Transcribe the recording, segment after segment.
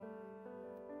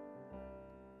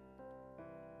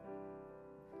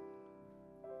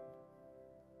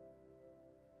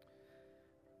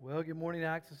Well, good morning,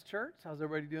 Access Church. How's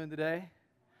everybody doing today?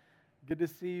 Good to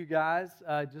see you guys.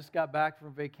 Just got back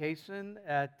from vacation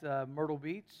at Myrtle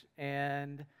Beach,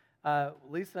 and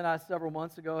Lisa and I several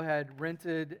months ago had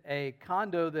rented a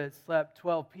condo that slept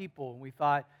 12 people, and we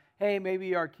thought, hey,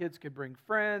 maybe our kids could bring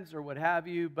friends or what have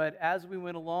you. But as we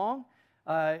went along,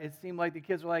 it seemed like the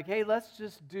kids were like, hey, let's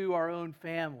just do our own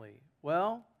family.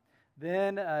 Well,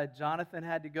 then Jonathan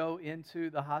had to go into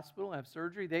the hospital and have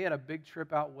surgery. They had a big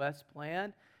trip out west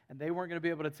planned, and they weren't going to be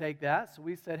able to take that. So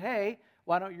we said, hey,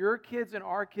 why don't your kids and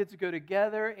our kids go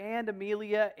together, and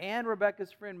Amelia and Rebecca's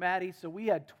friend Maddie. So we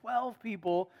had 12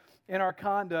 people in our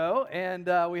condo, and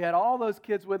we had all those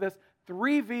kids with us,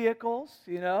 3 vehicles,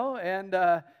 and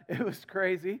it was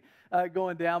crazy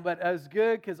going down. But it was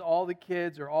good because all the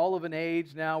kids are all of an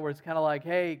age now where it's kind of like,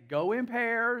 hey, go in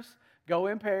pairs,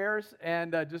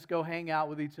 and just go hang out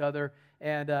with each other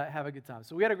and have a good time.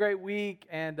 So we had a great week,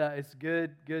 and it's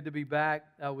good to be back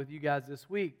with you guys this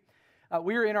week.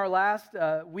 We are in our last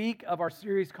week of our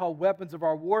series called Weapons of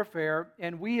Our Warfare,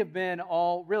 and we have been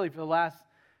all, really for the last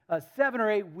 7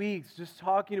 or 8 weeks, just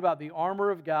talking about the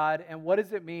armor of God and what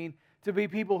does it mean to be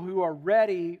people who are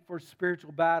ready for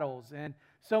spiritual battles. And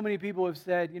so many people have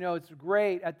said, it's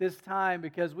great at this time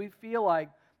because we feel like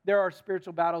there are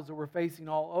spiritual battles that we're facing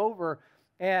all over,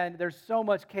 and there's so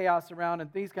much chaos around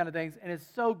and these kind of things, and it's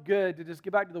so good to just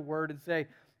get back to the Word and say,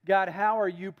 God, how are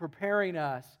you preparing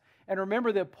us? And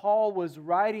remember that Paul was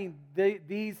writing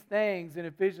these things in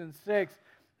Ephesians 6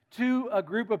 to a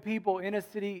group of people in a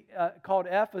city called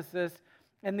Ephesus,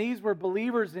 and these were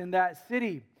believers in that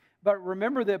city. But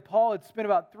remember that Paul had spent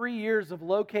about 3 years of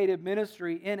located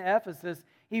ministry in Ephesus.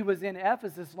 He was in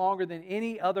Ephesus longer than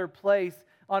any other place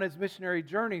on his missionary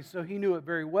journey, so he knew it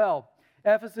very well.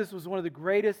 Ephesus was one of the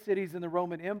greatest cities in the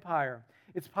Roman Empire.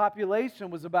 Its population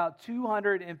was about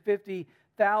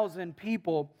 250,000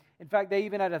 people. In fact, they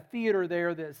even had a theater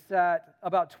there that sat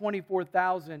about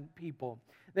 24,000 people.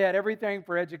 They had everything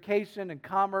for education and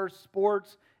commerce,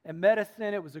 sports, and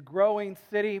medicine. It was a growing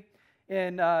city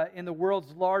in the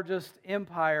world's largest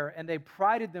empire, and they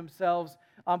prided themselves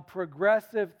on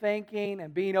progressive thinking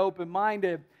and being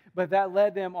open-minded, but that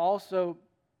led them also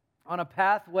on a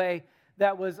pathway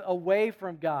that was away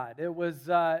from God. It was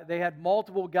they had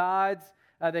multiple gods.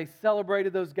 They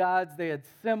celebrated those gods. They had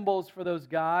symbols for those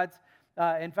gods.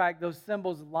 In fact, those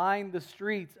symbols lined the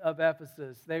streets of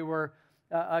Ephesus. They were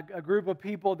a group of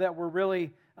people that were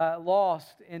really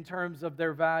lost in terms of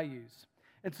their values.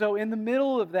 And so in the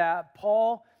middle of that,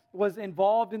 Paul was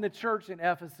involved in the church in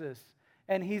Ephesus.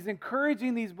 And he's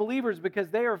encouraging these believers because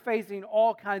they are facing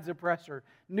all kinds of pressure.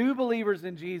 New believers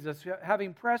in Jesus,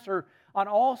 having pressure on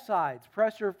all sides.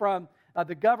 Pressure from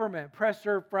the government,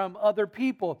 pressure from other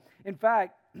people. In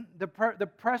fact, the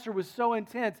pressure was so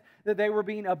intense that they were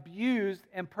being abused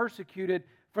and persecuted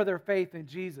for their faith in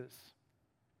Jesus.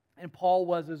 And Paul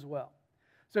was as well.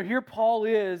 So here Paul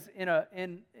is in a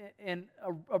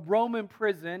Roman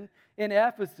prison in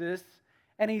Ephesus,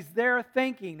 and he's there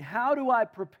thinking, how do I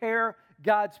prepare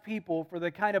God's people for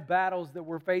the kind of battles that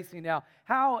we're facing now?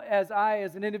 How, as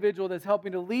an individual that's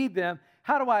helping to lead them,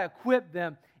 how do I equip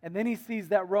them? And then he sees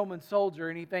that Roman soldier,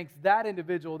 and he thinks that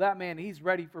individual, that man, he's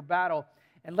ready for battle.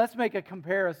 And let's make a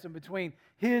comparison between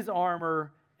his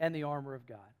armor and the armor of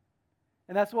God.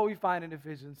 And that's what we find in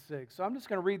Ephesians 6. So I'm just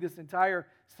going to read this entire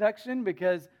section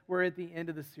because we're at the end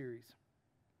of the series.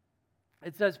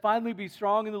 It says, finally be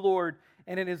strong in the Lord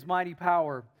and in His mighty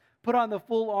power. Put on the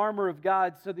full armor of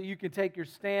God so that you can take your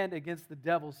stand against the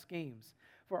devil's schemes.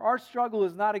 For our struggle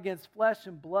is not against flesh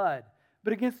and blood,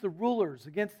 but against the rulers,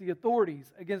 against the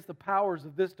authorities, against the powers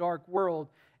of this dark world,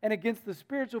 and against the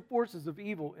spiritual forces of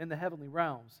evil in the heavenly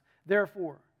realms.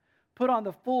 Therefore, put on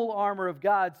the full armor of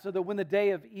God so that when the day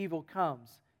of evil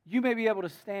comes, you may be able to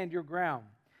stand your ground.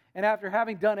 And after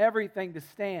having done everything to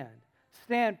stand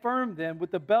firm then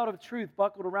with the belt of truth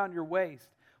buckled around your waist,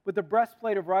 with the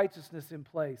breastplate of righteousness in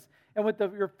place, and with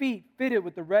your feet fitted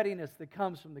with the readiness that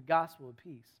comes from the gospel of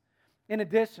peace. In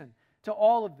addition to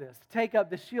all of this, take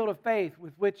up the shield of faith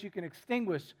with which you can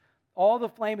extinguish all the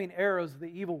flaming arrows of the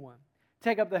evil one.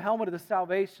 Take up the helmet of the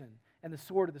salvation and the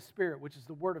sword of the Spirit, which is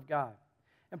the Word of God.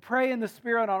 And pray in the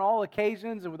Spirit on all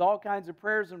occasions and with all kinds of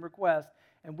prayers and requests.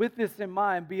 And with this in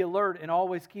mind, be alert and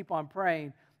always keep on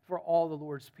praying for all the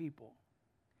Lord's people.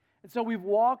 And so we've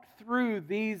walked through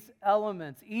these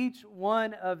elements, each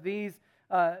one of these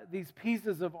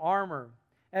pieces of armor.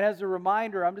 And as a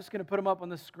reminder, I'm just going to put them up on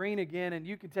the screen again, and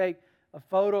you can take a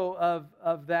photo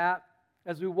of that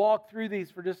as we walk through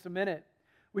these for just a minute.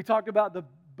 We talked about the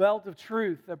belt of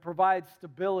truth that provides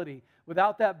stability.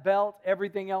 Without that belt,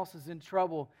 everything else is in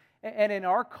trouble. And in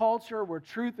our culture where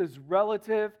truth is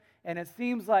relative and it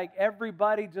seems like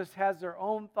everybody just has their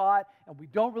own thought, and we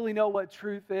don't really know what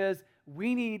truth is.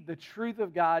 We need the truth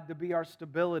of God to be our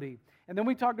stability. And then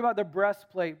we talked about the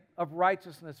breastplate of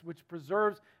righteousness, which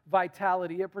preserves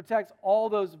vitality. It protects all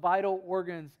those vital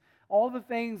organs, all the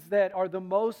things that are the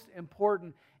most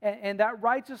important. And that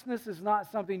righteousness is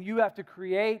not something you have to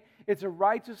create. It's a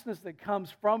righteousness that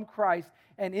comes from Christ,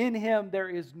 and in Him there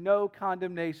is no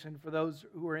condemnation for those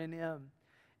who are in Him.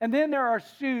 And then there are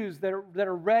shoes that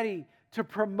are ready to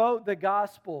promote the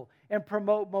gospel and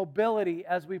promote mobility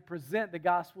as we present the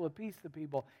gospel of peace to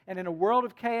people. And in a world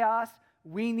of chaos,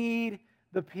 we need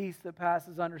the peace that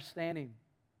passes understanding.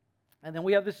 And then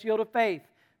we have the shield of faith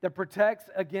that protects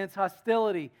against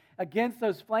hostility, against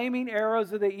those flaming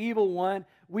arrows of the evil one.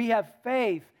 We have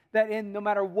faith that no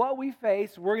matter what we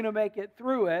face, we're going to make it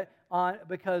through it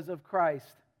because of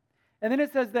Christ. And then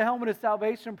it says the helmet of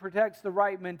salvation protects the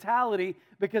right mentality,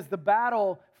 because the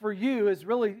battle for you is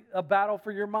really a battle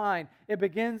for your mind. It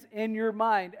begins in your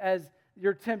mind as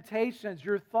your temptations,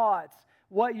 your thoughts,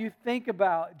 what you think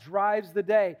about drives the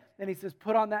day. And he says,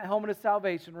 put on that helmet of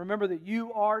salvation. Remember that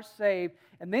you are saved.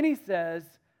 And then he says,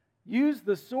 use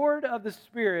the sword of the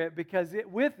Spirit, because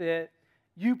with it,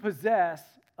 you possess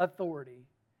authority.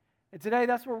 And today,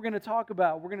 that's what we're going to talk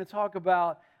about. We're going to talk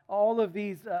about all of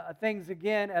these things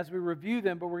again as we review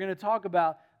them, but we're going to talk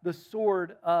about the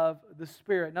sword of the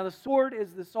Spirit. Now, the sword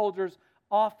is the soldier's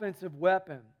offensive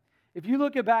weapon. If you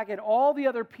look back at all the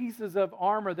other pieces of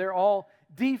armor, they're all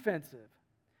defensive.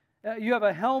 You have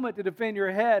a helmet to defend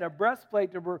your head, a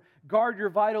breastplate to guard your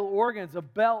vital organs, a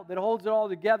belt that holds it all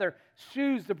together,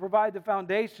 shoes to provide the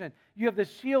foundation. You have the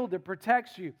shield that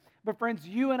protects you. But friends,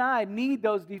 you and I need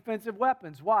those defensive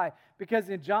weapons. Why? Because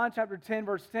in John chapter 10,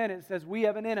 verse 10, it says we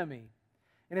have an enemy.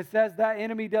 And it says that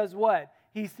enemy does what?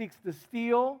 He seeks to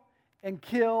steal and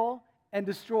kill and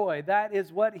destroy. That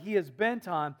is what he is bent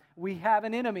on. We have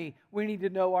an enemy. We need to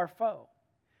know our foe.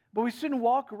 But we shouldn't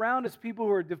walk around as people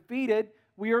who are defeated.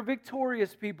 We are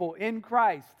victorious people in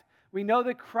Christ. We know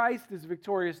that Christ is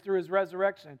victorious through His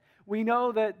resurrection. We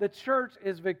know that the church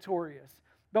is victorious.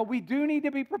 But we do need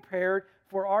to be prepared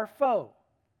for our foe.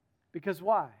 Because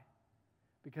why?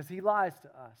 Because he lies to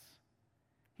us.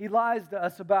 He lies to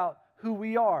us about who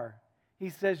we are. He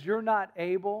says, you're not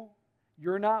able,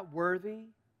 you're not worthy.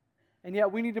 And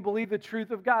yet we need to believe the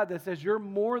truth of God that says you're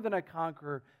more than a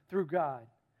conqueror through God.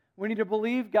 We need to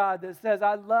believe God that says,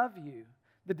 I love you.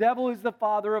 The devil is the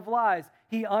father of lies.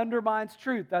 He undermines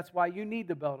truth. That's why you need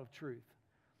the belt of truth.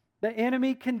 The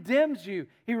enemy condemns you.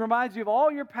 He reminds you of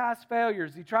all your past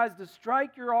failures. He tries to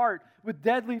strike your heart with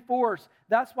deadly force.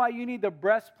 That's why you need the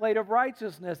breastplate of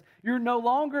righteousness. You're no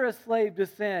longer a slave to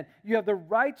sin. You have the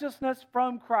righteousness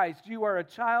from Christ. You are a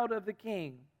child of the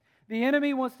King. The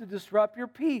enemy wants to disrupt your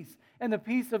peace and the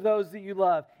peace of those that you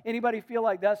love. Anybody feel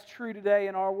like that's true today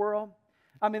in our world?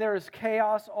 I mean, there is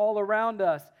chaos all around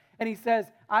us. And he says,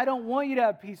 I don't want you to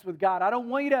have peace with God. I don't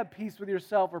want you to have peace with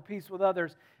yourself or peace with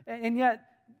others. And yet,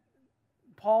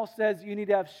 Paul says you need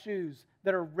to have shoes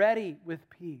that are ready with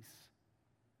peace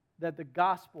that the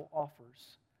gospel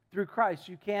offers. Through Christ,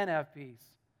 you can have peace.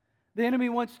 The enemy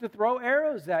wants to throw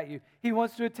arrows at you. He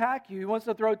wants to attack you. He wants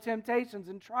to throw temptations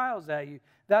and trials at you.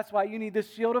 That's why you need the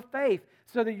shield of faith,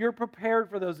 so that you're prepared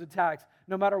for those attacks.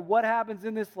 No matter what happens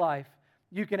in this life,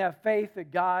 you can have faith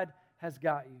that God has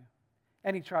got you.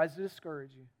 And he tries to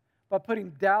discourage you by putting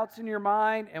doubts in your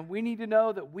mind, and we need to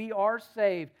know that we are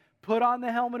saved. Put on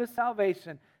the helmet of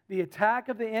salvation. The attack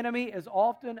of the enemy is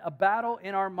often a battle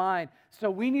in our mind.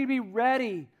 So we need to be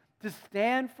ready to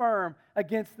stand firm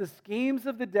against the schemes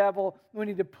of the devil. We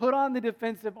need to put on the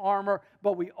defensive armor,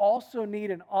 but we also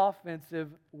need an offensive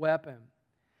weapon.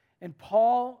 And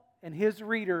Paul and his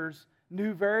readers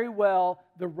knew very well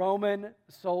the Roman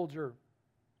soldier.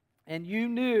 And you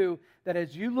knew that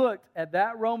as you looked at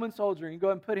that Roman soldier, and you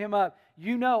go and put him up,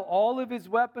 you know all of his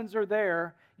weapons are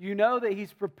there. You know that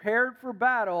he's prepared for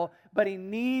battle, but he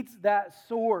needs that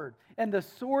sword. And the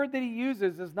sword that he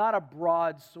uses is not a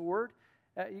broad sword.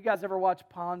 You guys ever watch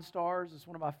Pawn Stars? It's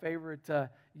one of my favorite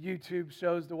YouTube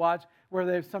shows to watch, where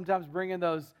they sometimes bring in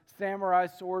those samurai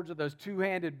swords or those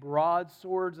two-handed broad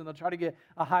swords, and they'll try to get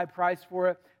a high price for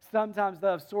it. Sometimes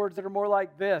they'll have swords that are more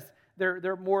like this.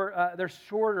 They're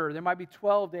shorter. They might be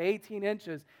 12 to 18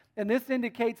 inches. And this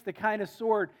indicates the kind of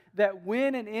sword that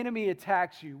when an enemy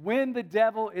attacks you, when the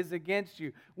devil is against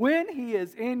you, when he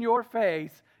is in your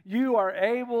face, you are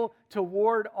able to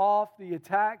ward off the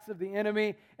attacks of the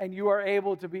enemy, and you are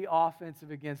able to be offensive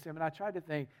against him. And I tried to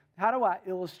think, how do I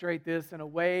illustrate this in a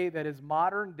way that is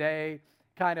modern day,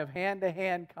 kind of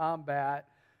hand-to-hand combat?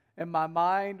 And my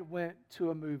mind went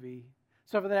to a movie.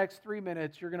 So for the next 3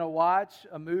 minutes, you're going to watch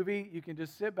a movie. You can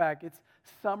just sit back. It's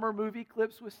Summer Movie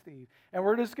Clips with Steve. And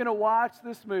we're just going to watch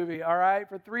this movie, all right,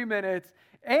 for 3 minutes.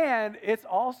 And it's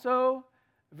also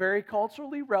very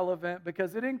culturally relevant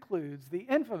because it includes the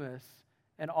infamous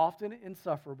and often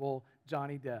insufferable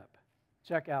Johnny Depp.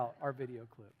 Check out our video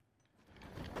clip.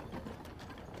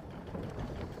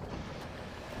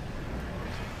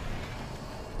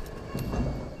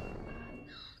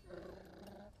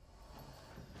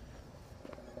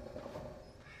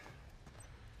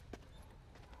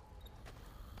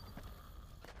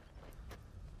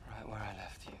 Right where I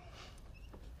left you.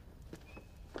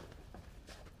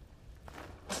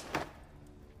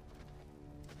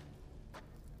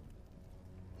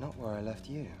 Not where I left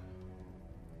you.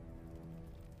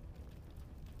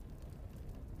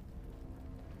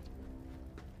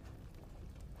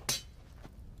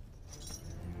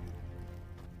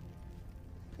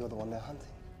 You're the one they're hunting.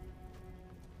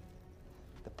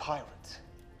 The pirate.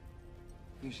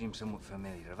 You seem somewhat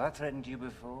familiar. Have I threatened you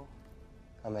before?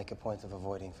 I make a point of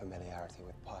avoiding familiarity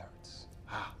with pirates.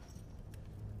 Ah.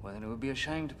 Well, then it would be a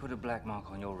shame to put a black mark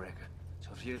on your record.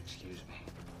 So if you'll excuse me.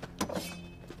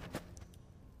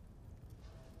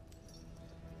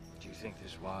 Do you think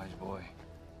this wise, boy?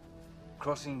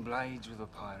 Crossing blades with a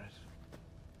pirate?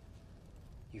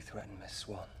 You threatened Miss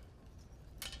Swan.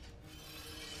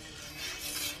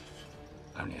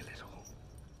 Only a little.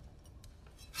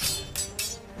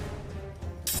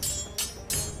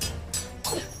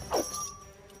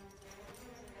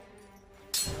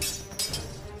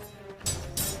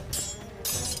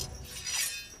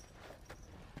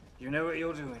 You know what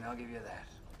you're doing, I'll give you that.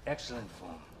 Excellent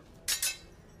form.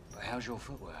 But how's your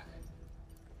footwork?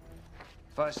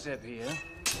 If I step here,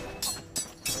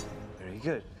 very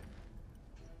good.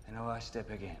 And now I step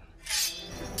again.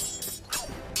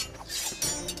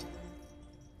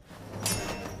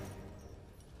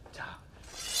 Ta.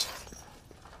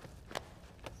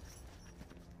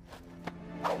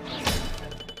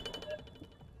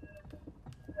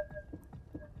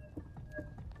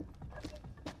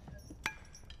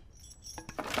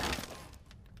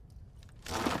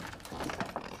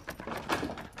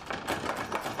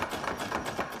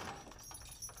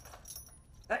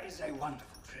 That is a wonderful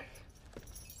trick.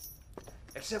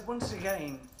 Except once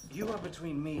again, you are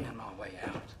between me and my way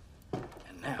out.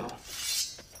 And now,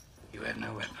 you have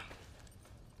no weapon.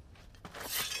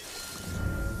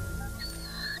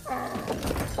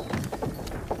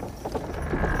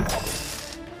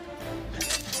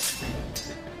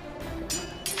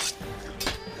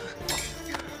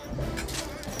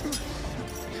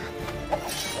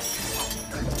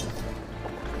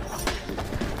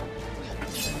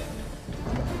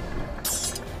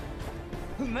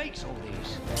 Who makes all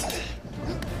these?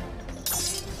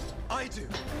 I do.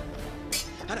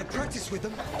 And I practice with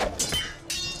them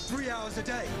 3 hours a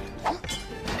day.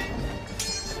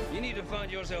 You need to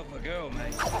find yourself a girl,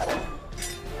 mate.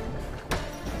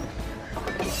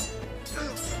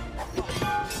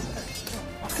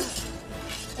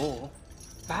 Or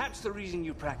perhaps the reason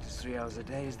you practice 3 hours a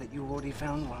day is that you already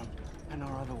found one and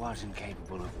are otherwise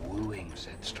incapable of wooing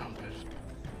said strumpet.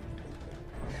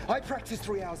 I practice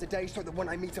 3 hours a day so that when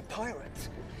I meet a pirate,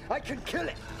 I can kill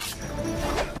it.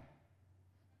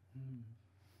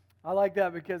 I like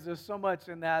that because there's so much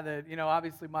in that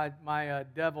obviously my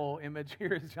devil image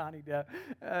here is Johnny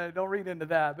Depp. Don't read into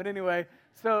that. But anyway,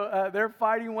 so they're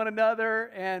fighting one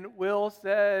another, and Will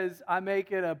says, I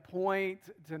make it a point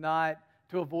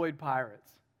to avoid pirates.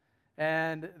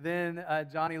 And then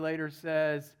Johnny later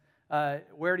says,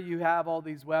 where do you have all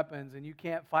these weapons? And you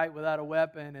can't fight without a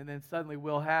weapon. And then suddenly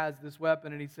Will has this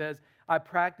weapon, and he says, I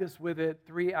practice with it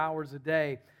 3 hours a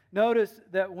day. Notice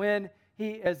that when he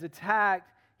is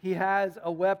attacked, he has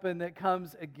a weapon that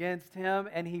comes against him,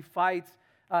 and he fights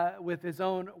with his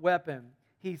own weapon.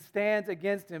 He stands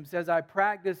against him, says, I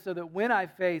practice so that when I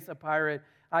face a pirate,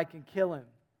 I can kill him.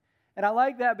 And I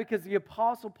like that because the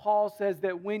Apostle Paul says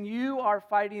that when you are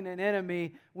fighting an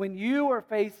enemy, when you are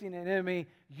facing an enemy,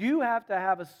 you have to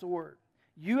have a sword.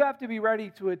 You have to be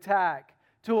ready to attack,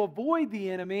 to avoid the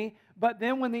enemy, but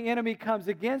then when the enemy comes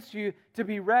against you, to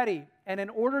be ready. And in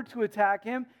order to attack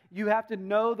him, you have to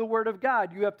know the Word of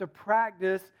God. You have to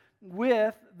practice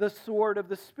with the sword of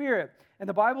the Spirit. And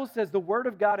the Bible says the Word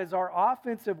of God is our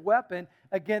offensive weapon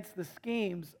against the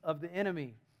schemes of the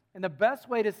enemy. And the best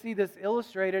way to see this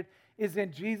illustrated is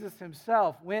in Jesus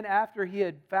himself, when after he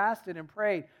had fasted and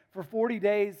prayed for 40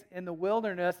 days in the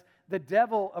wilderness, the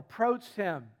devil approached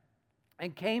him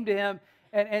and came to him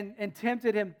and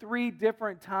tempted him 3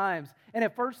 different times. And the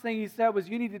first thing he said was,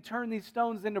 you need to turn these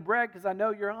stones into bread because I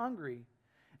know you're hungry.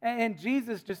 And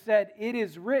Jesus just said, "It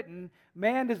is written,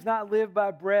 man does not live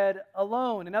by bread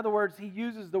alone." In other words, he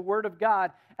uses the word of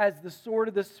God as the sword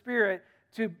of the Spirit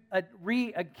to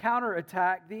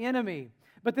counterattack the enemy.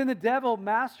 But then the devil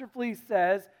masterfully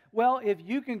says, well, if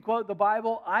you can quote the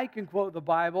Bible, I can quote the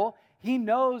Bible. He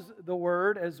knows the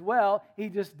word as well. He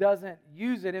just doesn't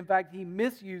use it. In fact, he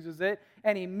misuses it,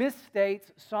 and he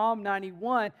misstates Psalm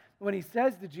 91 when he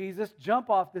says to Jesus, "Jump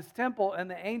off this temple and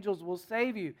the angels will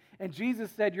save you." And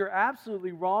Jesus said, "You're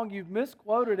absolutely wrong. You've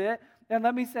misquoted it. And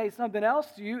let me say something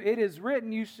else to you. It is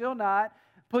written, you shall not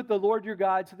put the Lord your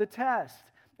God to the test."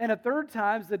 And a third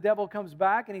time, the devil comes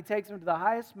back and he takes him to the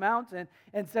highest mountain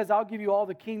and says, "I'll give you all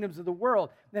the kingdoms of the world."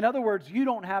 In other words, you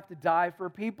don't have to die for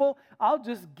people. I'll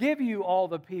just give you all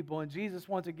the people. And Jesus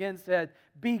once again said,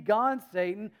 "Be gone,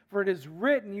 Satan, for it is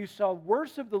written, you shall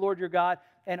worship the Lord your God,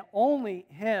 and only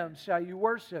him shall you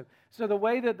worship." So the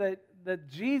way that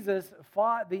Jesus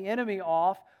fought the enemy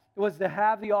off was to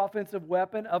have the offensive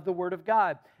weapon of the Word of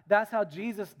God. That's how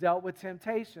Jesus dealt with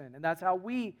temptation, and that's how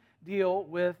we deal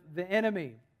with the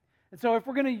enemy. And so if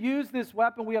we're going to use this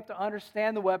weapon, we have to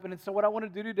understand the weapon. And so what I want to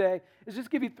do today is just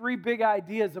give you 3 big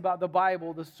ideas about the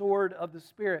Bible, the sword of the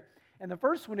Spirit. And the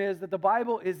first one is that the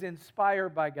Bible is inspired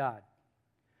by God.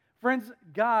 Friends,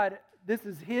 God, this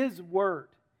is His Word.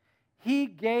 He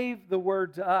gave the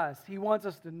Word to us. He wants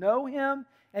us to know Him,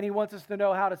 and He wants us to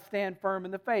know how to stand firm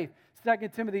in the faith.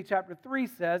 2 Timothy chapter 3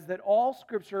 says that all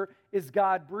Scripture is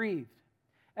God-breathed.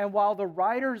 And while the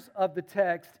writers of the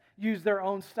text use their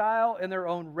own style and their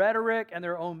own rhetoric and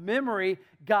their own memory,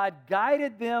 God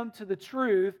guided them to the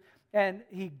truth, and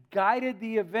He guided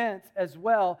the events as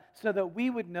well so that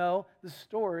we would know the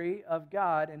story of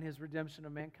God and His redemption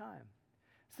of mankind.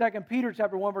 2 Peter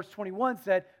chapter 1 verse 21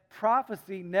 said,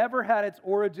 "Prophecy never had its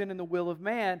origin in the will of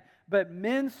man, but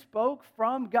men spoke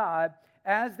from God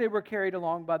as they were carried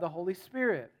along by the Holy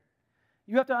Spirit."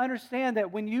 You have to understand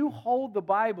that when you hold the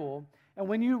Bible and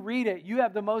when you read it, you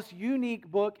have the most unique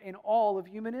book in all of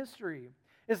human history.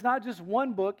 It's not just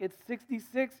one book, it's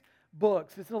 66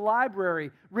 books. It's a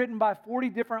library written by 40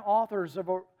 different authors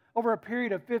over a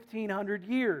period of 1,500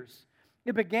 years.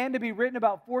 It began to be written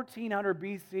about 1400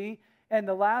 BC, and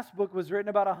the last book was written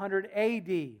about 100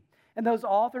 AD. And those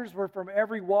authors were from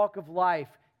every walk of life: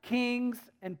 kings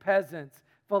and peasants,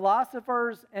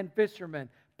 philosophers and fishermen,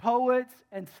 poets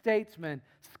and statesmen,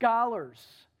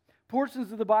 scholars.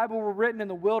 Portions of the Bible were written in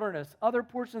the wilderness, other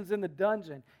portions in the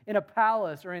dungeon, in a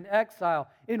palace, or in exile,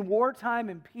 in wartime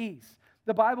and peace.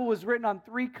 The Bible was written on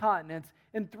 3 continents,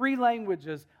 in 3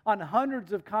 languages, on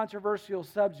hundreds of controversial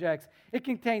subjects. It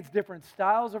contains different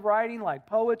styles of writing like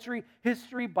poetry,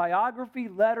 history, biography,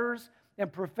 letters,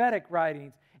 and prophetic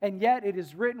writings. And yet it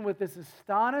is written with this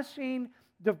astonishing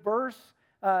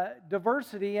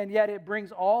diversity, and yet it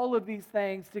brings all of these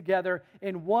things together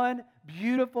in one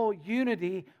beautiful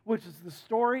unity, which is the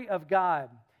story of God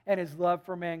and His love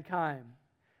for mankind.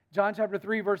 John chapter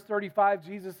 3, verse 35,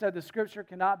 Jesus said, "The Scripture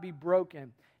cannot be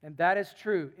broken." And that is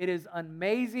true. It is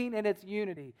amazing in its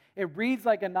unity. It reads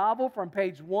like a novel from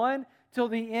page 1 till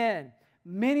the end.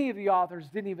 Many of the authors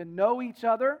didn't even know each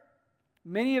other.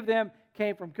 Many of them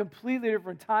came from completely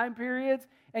different time periods,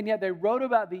 and yet they wrote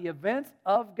about the events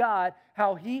of God,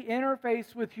 how He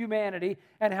interfaced with humanity,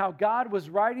 and how God was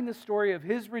writing the story of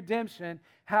His redemption.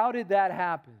 How did that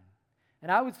happen?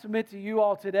 And I would submit to you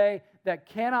all today that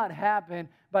cannot happen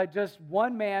by just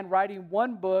one man writing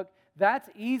one book. That's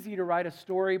easy to write a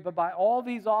story, but by all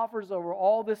these authors over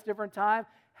all this different time,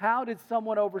 how did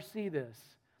someone oversee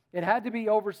this? It had to be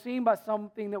overseen by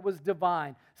something that was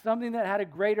divine, something that had a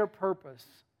greater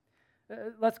purpose.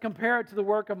 Let's compare it to the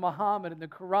work of Muhammad in the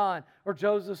Quran or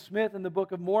Joseph Smith in the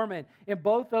Book of Mormon. In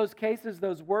both those cases,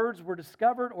 those words were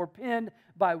discovered or penned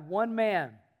by one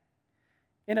man.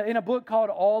 In a book called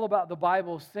All About the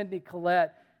Bible, Sidney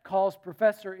Collette calls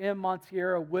Professor M.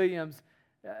 Monteiro Williams,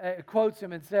 quotes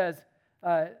him and says,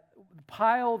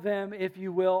 "Pile them, if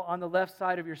you will, on the left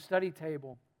side of your study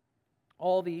table,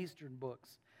 all the Eastern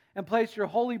books, and place your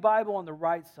Holy Bible on the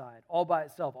right side, all by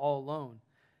itself, all alone,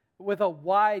 with a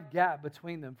wide gap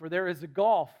between them. For there is a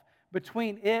gulf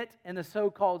between it and the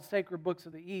so-called sacred books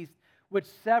of the East, which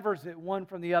severs it one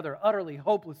from the other, utterly,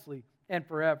 hopelessly, and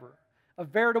forever. A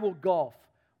veritable gulf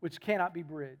which cannot be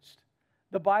bridged."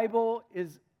 The Bible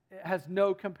has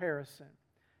no comparison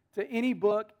to any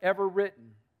book ever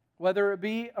written, whether it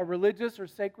be a religious or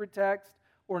sacred text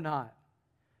or not.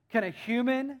 Can a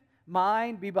human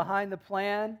mind be behind the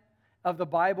plan of the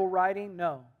Bible writing?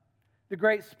 No. The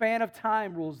great span of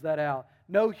time rules that out.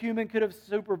 No human could have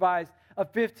supervised a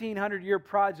 1,500-year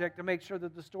project to make sure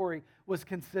that the story was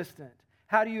consistent.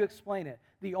 How do you explain it?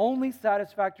 The only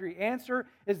satisfactory answer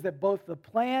is that both the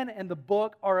plan and the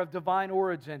book are of divine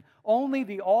origin. Only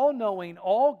the all-knowing,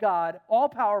 all-God,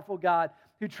 all-powerful God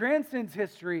who transcends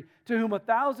history, to whom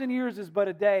 1,000 years is but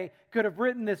a day, could have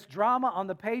written this drama on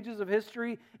the pages of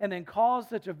history and then caused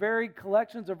such a varied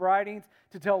collections of writings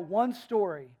to tell one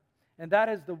story. And that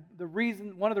is the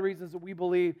reason, one of the reasons that we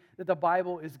believe that the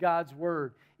Bible is God's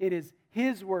Word. It is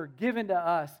His Word given to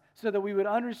us so that we would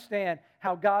understand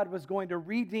how God was going to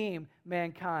redeem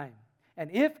mankind. And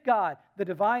if God, the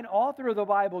divine author of the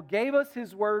Bible, gave us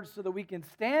His Word so that we can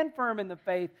stand firm in the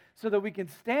faith, so that we can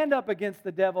stand up against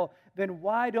the devil, then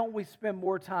why don't we spend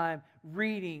more time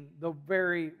reading the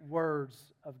very words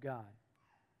of God?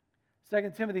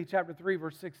 2 Timothy chapter 3,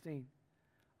 verse 16.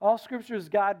 All Scripture is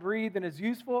God-breathed and is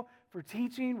useful for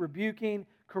teaching, rebuking,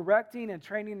 correcting, and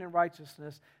training in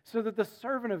righteousness, so that the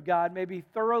servant of God may be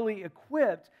thoroughly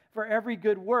equipped for every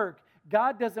good work.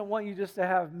 God doesn't want you just to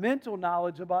have mental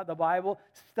knowledge about the Bible,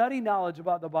 study knowledge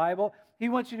about the Bible. He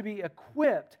wants you to be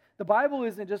equipped. The Bible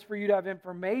isn't just for you to have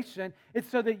information. It's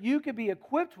so that you can be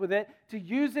equipped with it to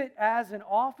use it as an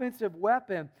offensive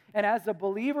weapon. And as a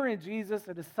believer in Jesus,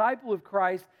 a disciple of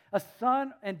Christ, a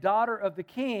son and daughter of the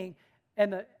King,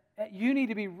 you need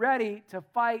to be ready to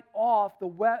fight off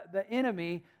the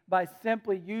enemy by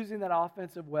simply using that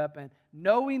offensive weapon,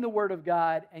 knowing the Word of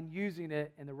God, and using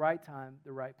it in the right time,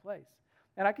 the right place.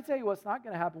 And I can tell you what's not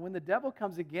going to happen. When the devil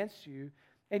comes against you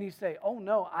and you say, oh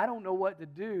no, I don't know what to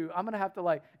do. I'm going to have to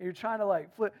and you're trying to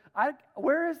flip.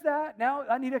 Where is that? Now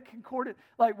I need a concordance.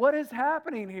 What is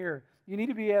happening here? You need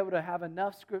to be able to have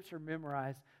enough Scripture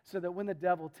memorized so that when the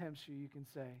devil tempts you, you can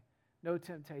say, no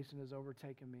temptation has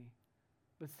overtaken me,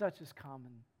 but such is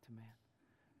common to man.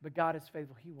 But God is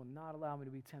faithful. He will not allow me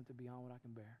to be tempted beyond what I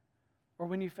can bear. Or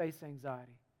when you face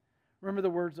anxiety. Remember the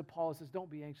words of Paul. It says, don't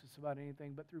be anxious about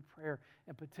anything, but through prayer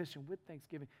and petition with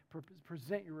thanksgiving,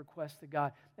 present your requests to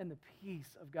God. And the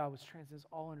peace of God, which transcends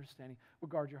all understanding, will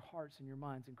guard your hearts and your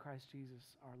minds in Christ Jesus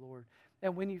our Lord.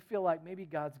 And when you feel like maybe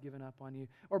God's given up on you,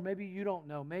 or maybe you don't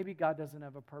know, maybe God doesn't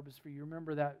have a purpose for you,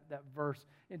 remember that verse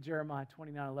in Jeremiah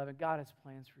 29:11. God has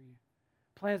plans for you.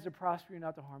 Plans to prosper you,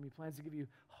 not to harm you. Plans to give you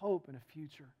hope and a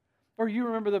future. Or you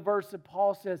remember the verse that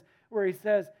Paul says, where he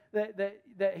says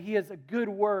that he has a good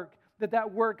work,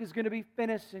 that work is going to be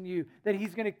finished in you, that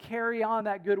He's going to carry on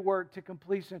that good work to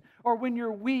completion. Or when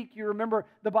you're weak, you remember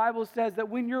the Bible says that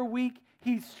when you're weak,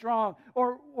 He's strong.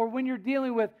 Or when you're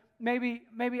dealing with maybe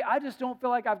I just don't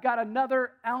feel like I've got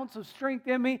another ounce of strength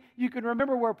in me. You can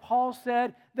remember where Paul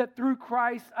said that through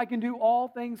Christ I can do all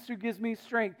things who gives me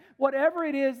strength. Whatever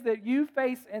it is that you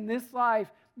face in this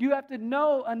life, you have to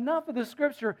know enough of the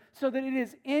Scripture so that it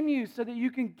is in you, so that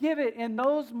you can give it in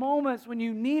those moments when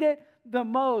you need it the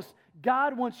most.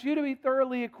 God wants you to be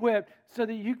thoroughly equipped so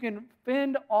that you can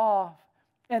fend off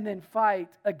and then fight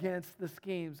against the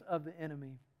schemes of the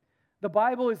enemy. The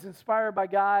Bible is inspired by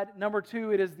God. Number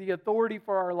 2, it is the authority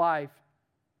for our life.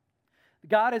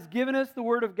 God has given us the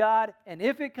Word of God, and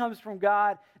if it comes from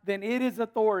God, then it is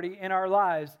authority in our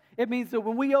lives. It means that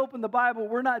when we open the Bible,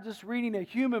 we're not just reading a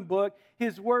human book.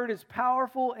 His Word is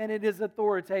powerful and it is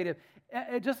authoritative.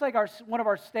 Just like one of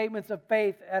our statements of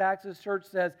faith at Access Church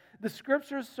says, the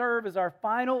Scriptures serve as our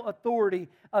final authority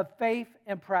of faith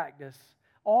and practice.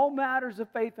 All matters of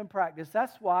faith and practice.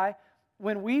 That's why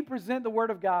when we present the Word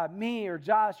of God, me or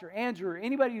Josh or Andrew or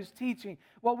anybody who's teaching,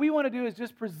 what we want to do is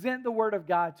just present the Word of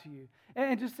God to you.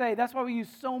 And just say, that's why we use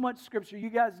so much Scripture. You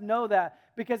guys know that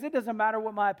because it doesn't matter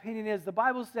what my opinion is. The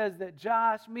Bible says that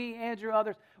Josh, me, Andrew,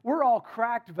 others, we're all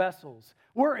cracked vessels.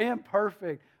 We're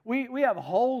imperfect. We have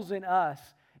holes in us.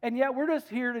 And yet we're just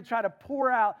here to try to pour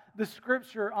out the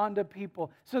Scripture onto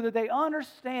people so that they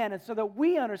understand and so that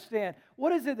we understand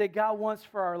what is it that God wants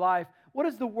for our life. What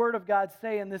does the Word of God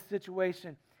say in this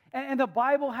situation? And the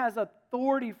Bible has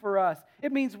authority for us.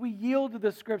 It means we yield to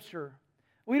the Scripture.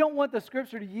 We don't want the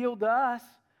Scripture to yield to us.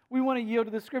 We want to yield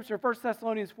to the Scripture. 1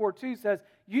 Thessalonians 4:2 says,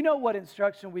 you know what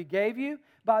instruction we gave you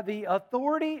by the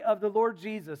authority of the Lord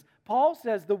Jesus. Paul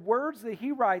says the words that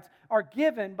he writes are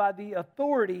given by the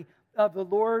authority of the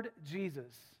Lord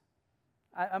Jesus.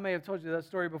 I may have told you that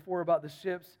story before about the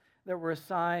ships that were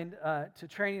assigned to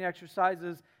training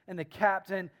exercises, and the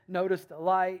captain noticed a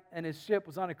light, and his ship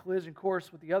was on a collision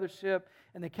course with the other ship,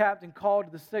 and the captain called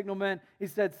to the signalman. He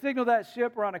said, signal that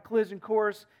ship, we're on a collision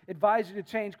course, advise you to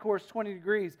change course 20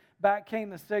 degrees. Back came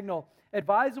the signal,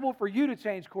 advisable for you to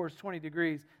change course 20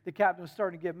 degrees. The captain was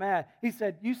starting to get mad. He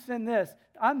said, you send this,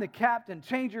 I'm the captain,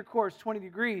 change your course 20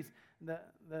 degrees.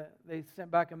 They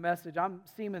sent back a message, I'm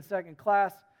seaman second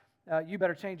class, you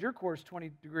better change your course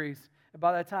 20 degrees. And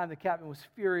by that time, the captain was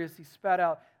furious. He spat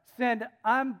out,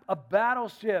 I'm a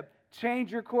battleship.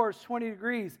 Change your course 20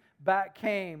 degrees. Back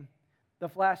came the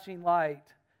flashing light.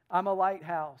 I'm a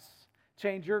lighthouse.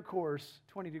 Change your course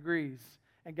 20 degrees.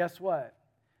 And guess what?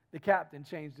 The captain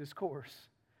changed his course.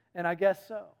 And I guess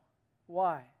so.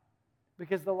 Why?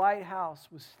 Because the lighthouse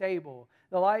was stable.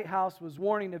 The lighthouse was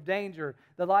warning of danger.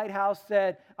 The lighthouse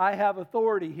said, I have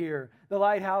authority here. The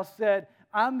lighthouse said,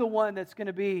 I'm the one that's going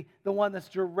to be the one that's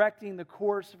directing the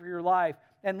course for your life.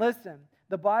 And listen,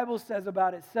 the Bible says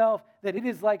about itself that it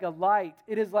is like a light.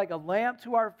 It is like a lamp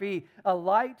to our feet, a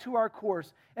light to our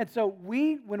course. And so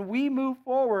when we move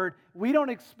forward, we don't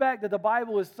expect that the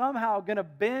Bible is somehow going to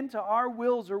bend to our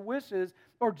wills or wishes,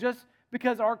 or just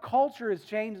because our culture has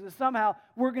changed, that somehow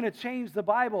we're going to change the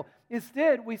Bible.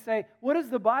 Instead, we say, what does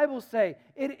the Bible say?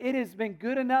 It has been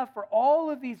good enough for all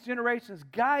of these generations,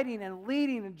 guiding and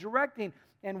leading and directing.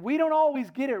 And we don't always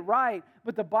get it right,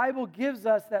 but the Bible gives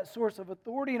us that source of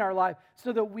authority in our life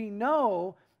so that we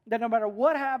know that no matter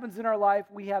what happens in our life,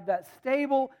 we have that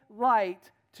stable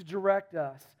light to direct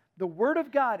us. The Word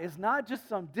of God is not just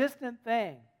some distant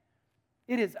thing.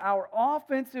 It is our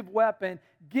offensive weapon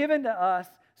given to us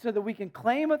so that we can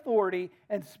claim authority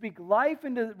and speak life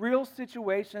into real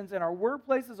situations in our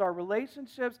workplaces, our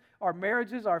relationships, our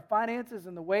marriages, our finances,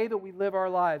 and the way that we live our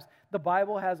lives. The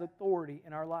Bible has authority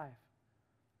in our life.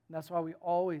 And that's why we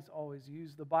always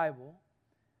use the Bible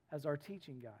as our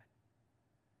teaching guide.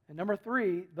 And number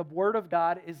 3, the Word of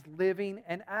God is living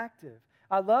and active.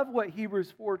 I love what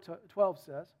Hebrews 4:12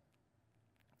 says.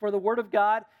 For the Word of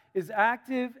God is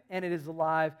active and it is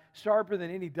alive, sharper than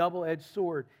any double-edged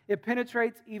sword. It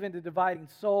penetrates even to dividing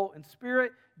soul and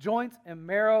spirit, joints and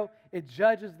marrow. It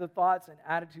judges the thoughts and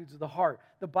attitudes of the heart.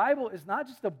 The Bible is not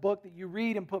just a book that you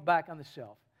read and put back on the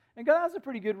shelf. And God, that's a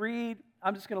pretty good read.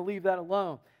 I'm just going to leave that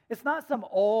alone. It's not some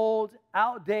old,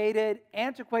 outdated,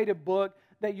 antiquated book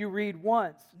that you read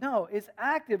once. No, it's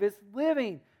active. It's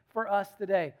living for us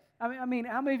today. I mean,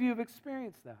 how many of you have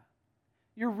experienced that?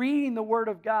 You're reading the Word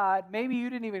of God. Maybe you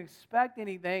didn't even expect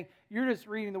anything. You're just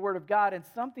reading the Word of God, and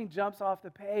something jumps off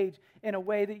the page in a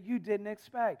way that you didn't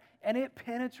expect, and it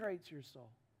penetrates your soul.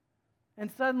 And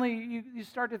suddenly you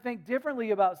start to think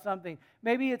differently about something.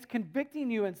 Maybe it's convicting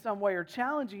you in some way or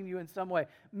challenging you in some way.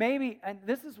 Maybe, and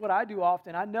this is what I do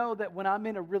often, I know that when I'm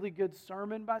in a really good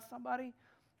sermon by somebody,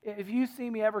 if you see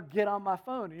me ever get on my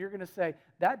phone and you're going to say,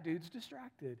 that dude's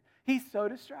distracted. He's so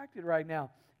distracted right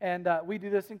now. And we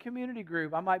do this in community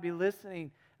group. I might be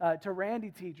listening to Randy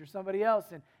teach or somebody else,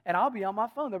 and I'll be on my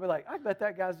phone. They'll be like, I bet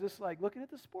that guy's just like looking at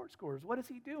the sports scores. What is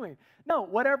he doing? No,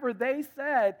 whatever they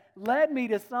said led me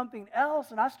to something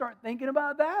else, and I start thinking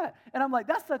about that. And I'm like,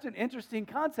 that's such an interesting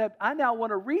concept. I now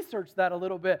want to research that a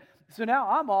little bit. So now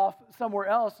I'm off somewhere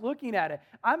else looking at it.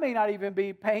 I may not even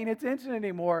be paying attention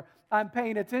anymore. I'm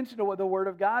paying attention to what the Word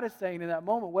of God is saying in that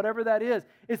moment, whatever that is.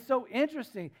 It's so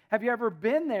interesting. Have you ever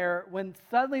been there when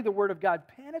suddenly the Word of God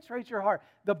penetrates your heart?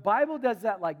 The Bible does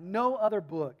that like no other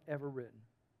book ever written.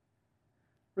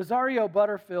 Rosario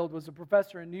Butterfield was a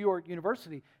professor in New York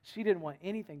University. She didn't want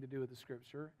anything to do with the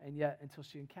Scripture, and yet until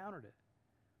she encountered it.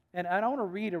 And I don't want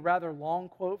to read a rather long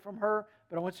quote from her,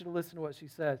 but I want you to listen to what she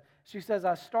says. She says,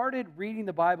 I started reading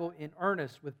the Bible in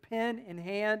earnest with pen in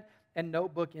hand and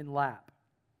notebook in lap.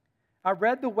 I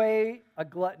read the way a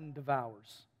glutton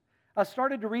devours. I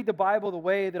started to read the Bible the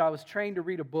way that I was trained to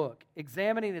read a book,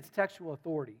 examining its textual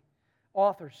authority,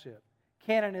 authorship,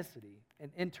 canonicity,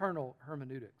 and internal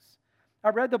hermeneutics. I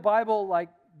read the Bible like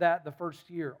that the first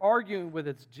year, arguing with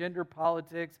its gender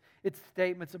politics, its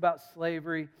statements about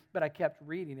slavery, but I kept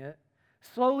reading it.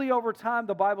 Slowly over time,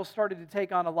 the Bible started to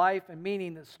take on a life and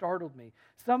meaning that startled me.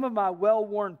 Some of my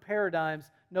well-worn paradigms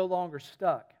no longer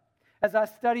stuck. As I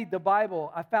studied the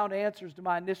Bible, I found answers to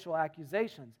my initial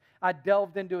accusations. I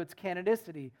delved into its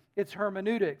canonicity, its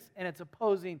hermeneutics, and its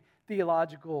opposing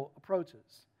theological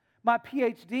approaches. My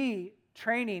PhD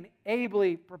training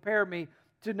ably prepared me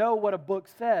to know what a book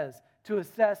says, to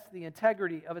assess the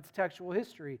integrity of its textual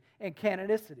history and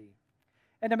canonicity,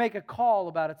 and to make a call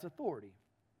about its authority.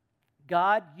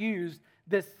 God used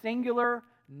this singular,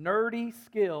 nerdy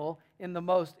skill in the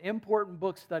most important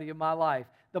book study of my life.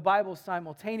 The Bible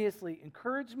simultaneously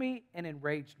encouraged me and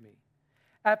enraged me.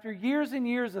 After years and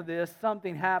years of this,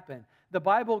 something happened. The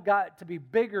Bible got to be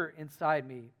bigger inside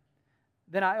me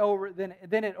than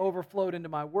it overflowed into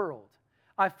my world.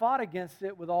 I fought against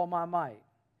it with all my might.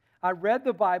 I read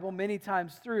the Bible many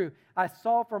times through. I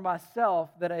saw for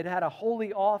myself that it had a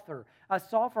holy author. I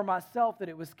saw for myself that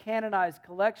it was a canonized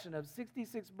collection of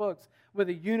 66 books with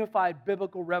a unified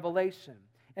biblical revelation.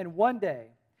 And one day,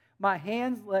 my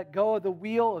hands let go of the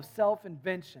wheel of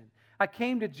self-invention. I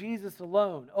came to Jesus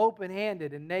alone,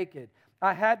 open-handed and naked.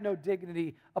 I had no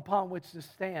dignity upon which to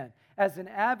stand. As an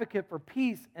advocate for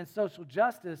peace and social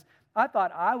justice, I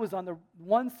thought I was on the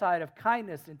one side of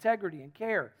kindness, integrity, and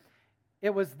care. It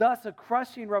was thus a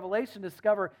crushing revelation to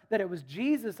discover that it was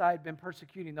Jesus I had been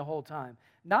persecuting the whole time.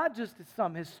 Not just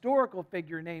some historical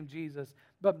figure named Jesus,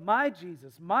 but my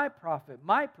Jesus, my prophet,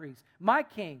 my priest, my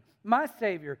king, my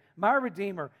savior, my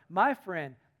redeemer, my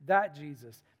friend, that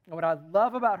Jesus. And what I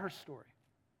love about her story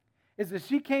is that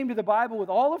she came to the Bible with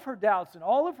all of her doubts and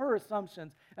all of her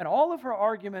assumptions and all of her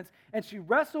arguments, and she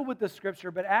wrestled with the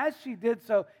Scripture. But as she did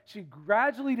so, she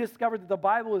gradually discovered that the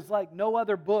Bible is like no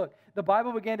other book. The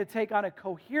Bible began to take on a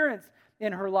coherence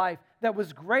in her life that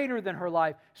was greater than her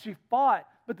life. She fought,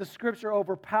 but the Scripture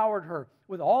overpowered her.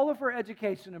 With all of her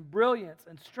education and brilliance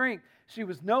and strength, she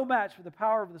was no match for the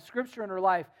power of the Scripture in her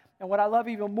life. And what I love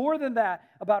even more than that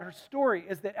about her story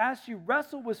is that as she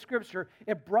wrestled with Scripture,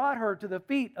 it brought her to the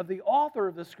feet of the author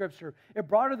of the Scripture. It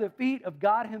brought her to the feet of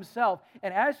God Himself.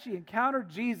 And as she encountered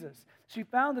Jesus, she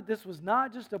found that this was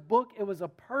not just a book, it was a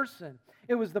person.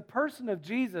 It was the person of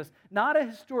Jesus, not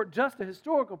just a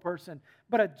historical person,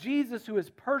 but a Jesus who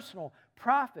is personal,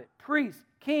 prophet, priest,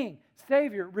 king,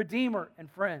 savior, redeemer,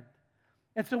 and friend.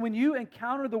 And so when you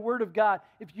encounter the Word of God,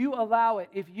 if you allow it,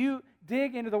 if you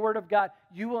dig into the Word of God,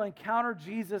 you will encounter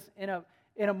Jesus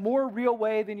in a more real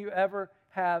way than you ever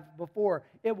have before.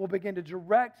 It will begin to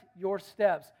direct your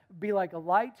steps, be like a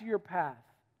light to your path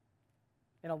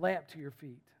and a lamp to your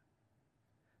feet.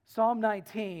 Psalm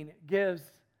 19 gives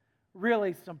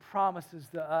really some promises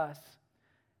to us.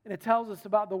 And it tells us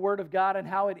about the Word of God and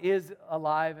how it is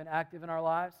alive and active in our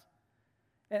lives.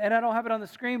 And I don't have it on the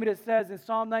screen, but it says in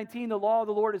Psalm 19, the law of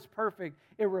the Lord is perfect.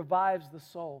 It revives the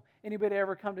soul. Anybody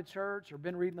ever come to church or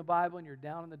been reading the Bible and you're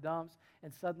down in the dumps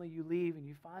and suddenly you leave and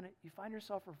you find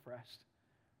yourself refreshed?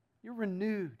 You're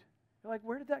renewed. You're like,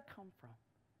 where did that come from?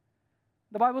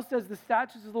 The Bible says the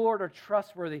statutes of the Lord are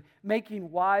trustworthy,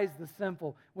 making wise the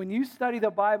simple. When you study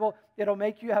the Bible, it'll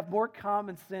make you have more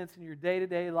common sense in your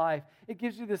day-to-day life. It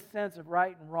gives you this sense of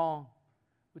right and wrong,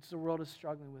 which the world is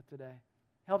struggling with today.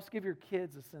 Helps give your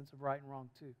kids a sense of right and wrong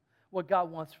too. What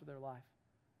God wants for their life.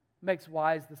 Makes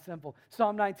wise the simple.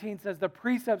 Psalm 19 says the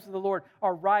precepts of the Lord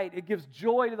are right. It gives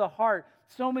joy to the heart.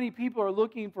 So many people are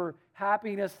looking for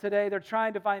happiness today. They're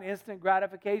trying to find instant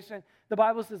gratification. The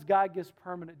Bible says God gives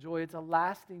permanent joy. It's a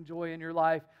lasting joy in your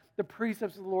life. The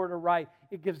precepts of the Lord are right.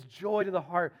 It gives joy to the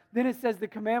heart. Then it says the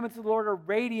commandments of the Lord are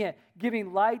radiant,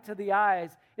 giving light to the eyes.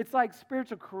 It's like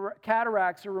spiritual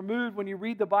cataracts are removed when you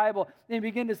read the Bible and you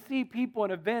begin to see people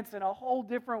and events in a whole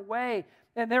different way.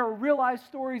 And there are real life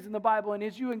stories in the Bible. And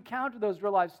as you encounter those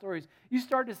real life stories, you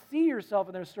start to see yourself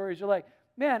in those stories. You're like,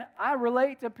 man, I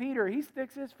relate to Peter. He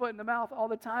sticks his foot in the mouth all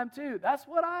the time too. That's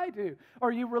what I do.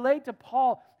 Or you relate to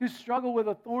Paul, who struggled with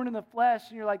a thorn in the flesh,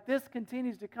 and you're like, this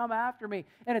continues to come after me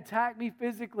and attack me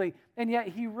physically. And yet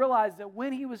he realized that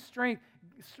when he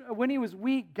was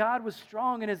weak, God was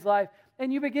strong in his life.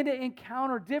 And you begin to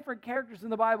encounter different characters in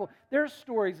the Bible, their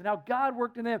stories and how God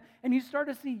worked in them. And you start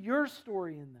to see your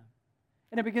story in them.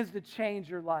 And it begins to change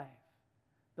your life.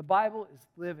 The Bible is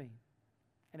living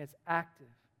and it's active.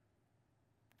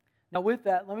 Now with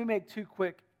that, let me make two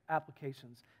quick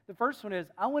applications. The first one is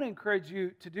I want to encourage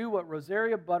you to do what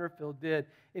Rosaria Butterfield did.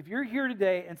 If you're here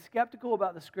today and skeptical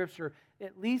about the Scripture,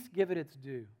 at least give it its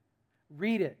due.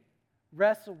 Read it.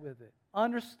 Wrestle with it.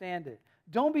 Understand it.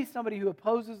 Don't be somebody who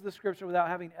opposes the Scripture without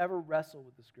having ever wrestled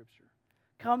with the Scripture.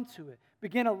 Come to it.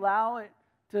 Begin to allow it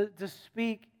to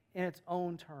speak in its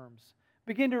own terms.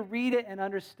 Begin to read it and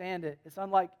understand it. It's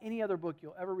unlike any other book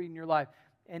you'll ever read in your life.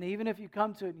 And even if you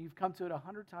come to it and you've come to it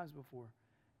 100 times before,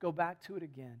 go back to it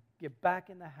again. Get back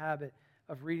in the habit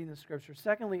of reading the Scripture.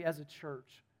 Secondly, as a church,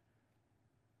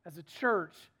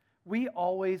 we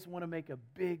always want to make a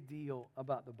big deal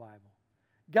about the Bible.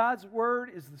 God's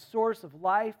Word is the source of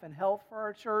life and health for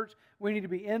our church. We need to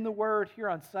be in the Word here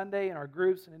on Sunday in our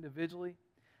groups and individually.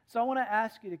 So I want to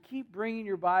ask you to keep bringing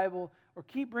your Bible or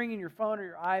keep bringing your phone or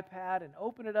your iPad and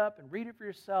open it up and read it for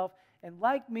yourself. And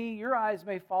like me, your eyes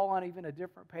may fall on even a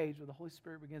different page where the Holy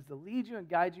Spirit begins to lead you and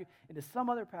guide you into some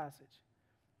other passage.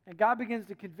 And God begins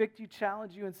to convict you,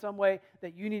 challenge you in some way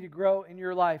that you need to grow in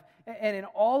your life. And in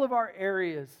all of our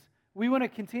areas, we want to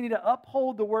continue to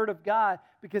uphold the Word of God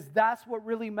because that's what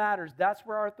really matters. That's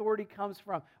where our authority comes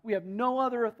from. We have no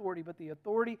other authority but the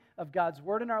authority of God's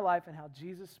Word in our life and how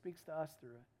Jesus speaks to us through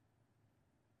it.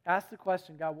 Ask the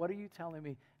question, God, what are you telling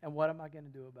me and what am I going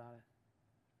to do about it?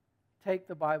 Take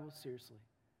the Bible seriously.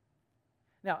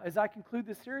 Now, as I conclude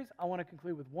this series, I want to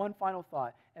conclude with one final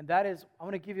thought, and that is I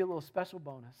want to give you a little special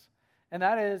bonus, and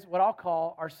that is what I'll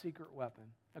call our secret weapon,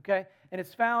 okay? And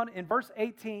it's found in verse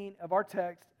 18 of our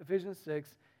text, Ephesians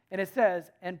 6, And it says,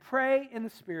 and pray in the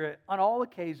Spirit on all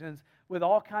occasions with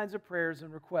all kinds of prayers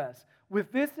and requests.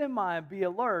 With this in mind, be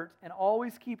alert and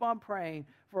always keep on praying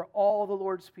for all the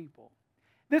Lord's people.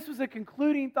 This was a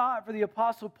concluding thought for the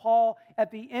Apostle Paul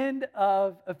at the end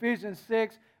of Ephesians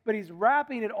 6, but he's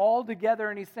wrapping it all together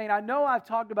and he's saying, I know I've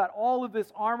talked about all of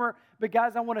this armor, but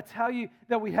guys, I want to tell you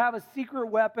that we have a secret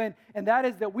weapon, and that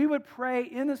is that we would pray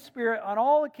in the Spirit on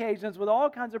all occasions with all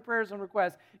kinds of prayers and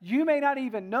requests. You may not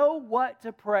even know what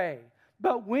to pray,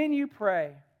 but when you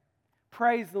pray,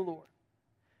 praise the Lord.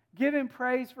 Give Him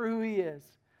praise for who He is.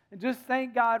 And just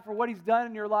thank God for what He's done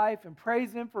in your life and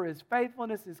praise Him for His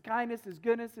faithfulness, His kindness, His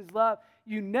goodness, His love.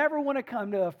 You never want to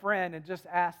come to a friend and just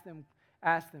ask them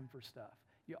for stuff.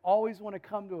 You always want to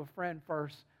come to a friend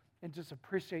first and just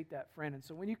appreciate that friend. And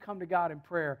so when you come to God in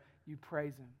prayer, you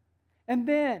praise Him. And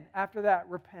then after that,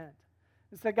 repent.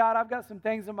 And say, God, I've got some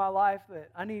things in my life that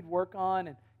I need work on,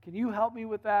 and can you help me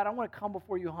with that? I want to come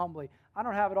before you humbly. I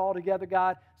don't have it all together,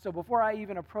 God. So before I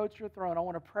even approach your throne, I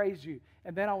want to praise you.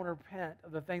 And then I want to repent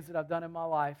of the things that I've done in my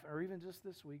life, or even just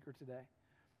this week or today.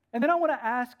 And then I want to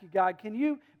ask you, God, can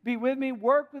you be with me,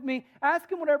 work with me?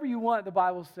 Ask Him whatever you want, the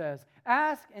Bible says.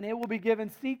 Ask, and it will be given.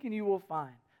 Seek, and you will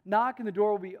find. Knock, and the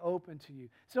door will be open to you.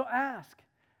 So ask.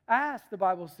 Ask, the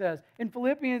Bible says. In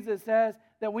Philippians, it says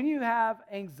that when you have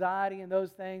anxiety and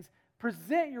those things,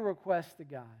 present your requests to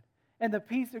God. And the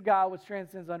peace of God, which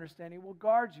transcends understanding, will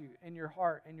guard you in your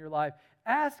heart and your life.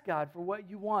 Ask God for what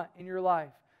you want in your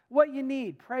life, what you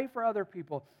need. Pray for other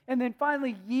people. And then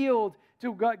finally, yield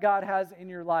to what God has in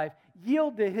your life.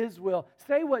 Yield to His will.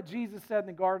 Say what Jesus said in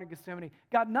the Garden of Gethsemane.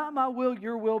 God, not my will,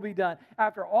 your will be done.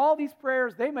 After all these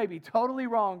prayers, they may be totally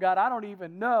wrong. God, I don't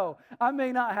even know. I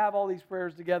may not have all these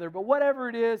prayers together, but whatever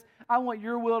it is, I want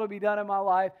your will to be done in my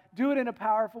life. Do it in a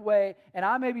powerful way, and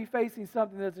I may be facing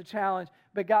something that's a challenge,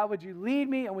 but God, would you lead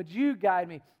me and would you guide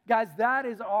me? Guys, that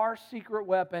is our secret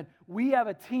weapon. We have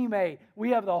a teammate.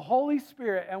 We have the Holy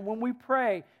Spirit, and when we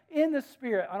pray in the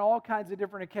Spirit on all kinds of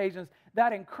different occasions,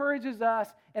 that encourages us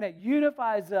and it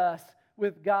unifies us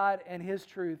with God and His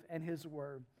truth and His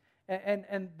Word.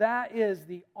 And that is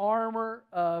the armor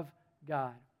of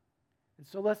God. And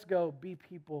so let's go be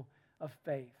people of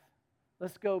faith.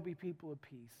 Let's go be people of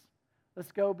peace.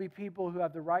 Let's go be people who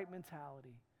have the right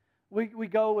mentality. We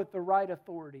go with the right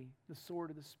authority, the sword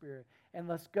of the Spirit. And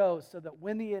let's go so that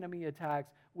when the enemy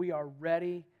attacks, we are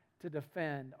ready to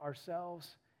defend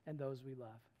ourselves and those we love.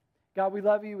 God, we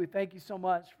love you. We thank you so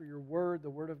much for your word, the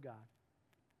word of God.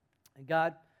 And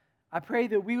God, I pray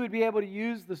that we would be able to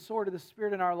use the sword of the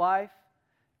Spirit in our life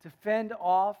to fend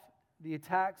off the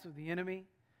attacks of the enemy.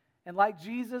 And like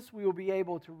Jesus, we will be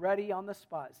able to ready on the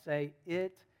spot say,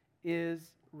 it is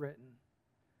written.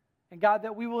 And God,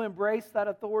 that we will embrace that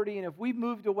authority. And if we've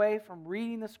moved away from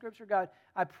reading the Scripture, God,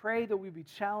 I pray that we be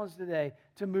challenged today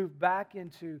to move back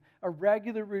into a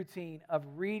regular routine of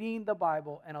reading the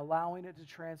Bible and allowing it to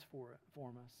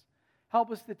transform us.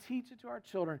 Help us to teach it to our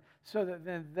children so that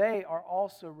then they are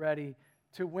also ready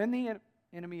to, when the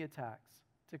enemy attacks,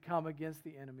 to come against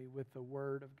the enemy with the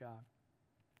Word of God.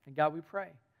 And God, we pray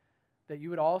that you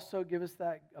would also give us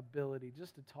that ability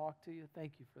just to talk to you.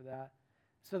 Thank you for that.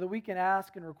 So that we can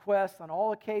ask and request on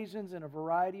all occasions in a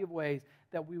variety of ways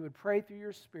that we would pray through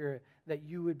your Spirit, that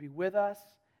you would be with us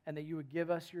and that you would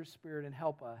give us your Spirit and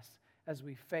help us as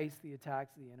we face the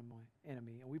attacks of the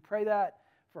enemy. And we pray that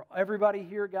for everybody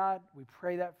here, God. We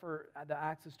pray that for the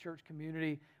Access Church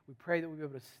community. We pray that we'll be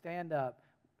able to stand up,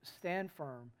 stand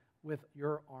firm with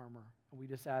your armor. And we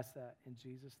just ask that in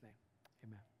Jesus' name.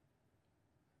 Amen.